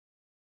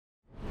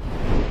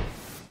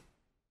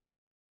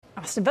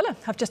Aston Villa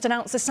have just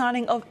announced the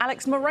signing of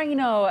Alex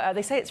Moreno.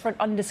 They say it's for an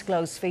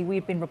undisclosed fee.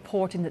 We've been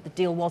reporting that the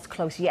deal was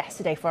close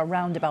yesterday for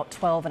around about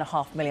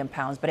 £12.5 million,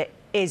 but it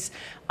is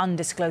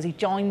undisclosed. He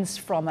joins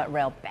from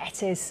Real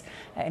Betis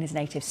in his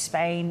native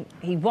Spain.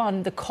 He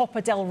won the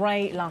Copa del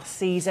Rey last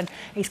season.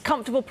 He's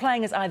comfortable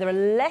playing as either a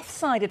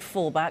left-sided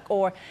fullback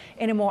or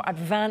in a more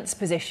advanced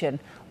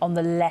position on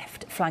the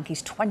left flank.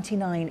 He's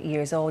 29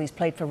 years old. He's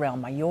played for Real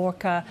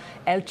Mallorca,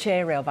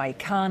 Elche, Real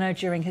Vallecano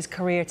during his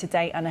career to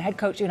date. And the head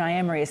coach Unai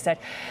Emery has said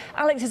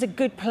Alex is a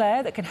good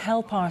player that can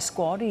help our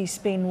squad. He's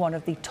been one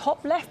of the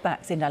top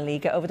left-backs in La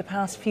Liga over the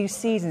past few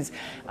seasons,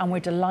 and we're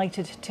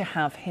delighted to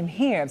have him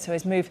here. So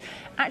his move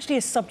actually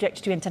is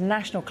subject to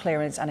international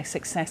clearance and a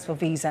successful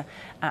visa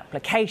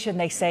application.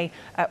 They say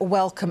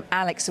welcome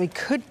Alex. So he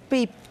could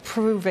be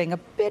proving a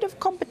bit of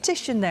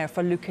competition there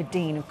for Luca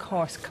Dean, of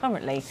course,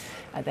 currently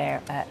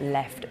their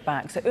left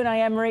back. So Unai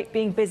Emery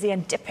being busy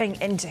and dipping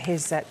into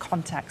his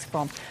contacts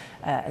from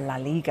La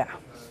Liga.